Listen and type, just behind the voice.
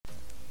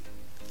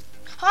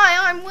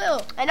I'm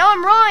Will. And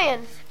I'm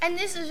Ryan. And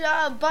this is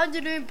our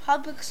Bundanoon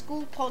Public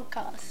School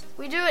podcast.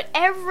 We do it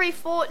every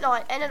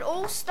fortnight, and it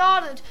all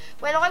started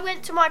when I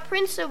went to my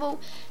principal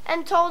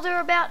and told her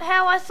about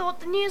how I thought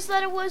the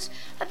newsletter was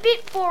a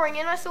bit boring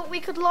and I thought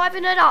we could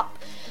liven it up.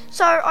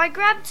 So I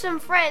grabbed some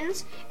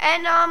friends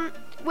and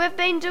we've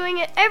been doing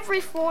it every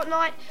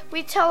fortnight.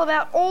 We tell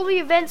about all the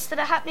events that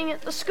are happening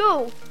at the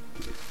school.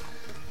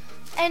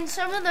 And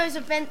some of those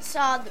events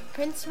are the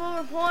principal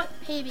report,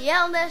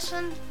 PBL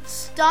lesson,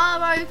 Star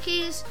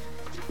Okies,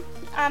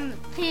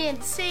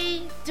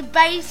 P&C,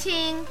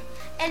 debating,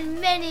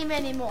 and many,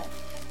 many more.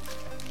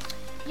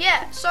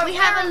 Yeah, so we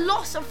have a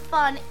lot of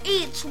fun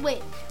each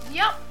week.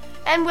 Yep,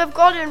 and we've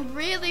gotten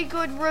really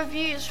good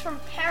reviews from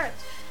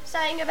parents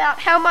saying about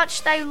how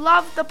much they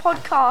love the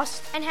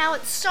podcast. And how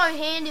it's so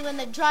handy when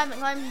they're driving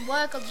home from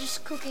work or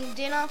just cooking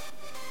dinner.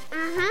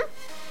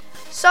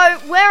 So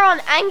we're on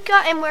Anchor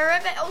and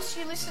wherever else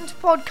you listen to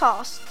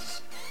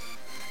podcasts.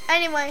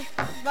 Anyway,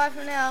 bye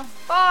for now.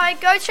 Bye,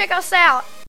 go check us out.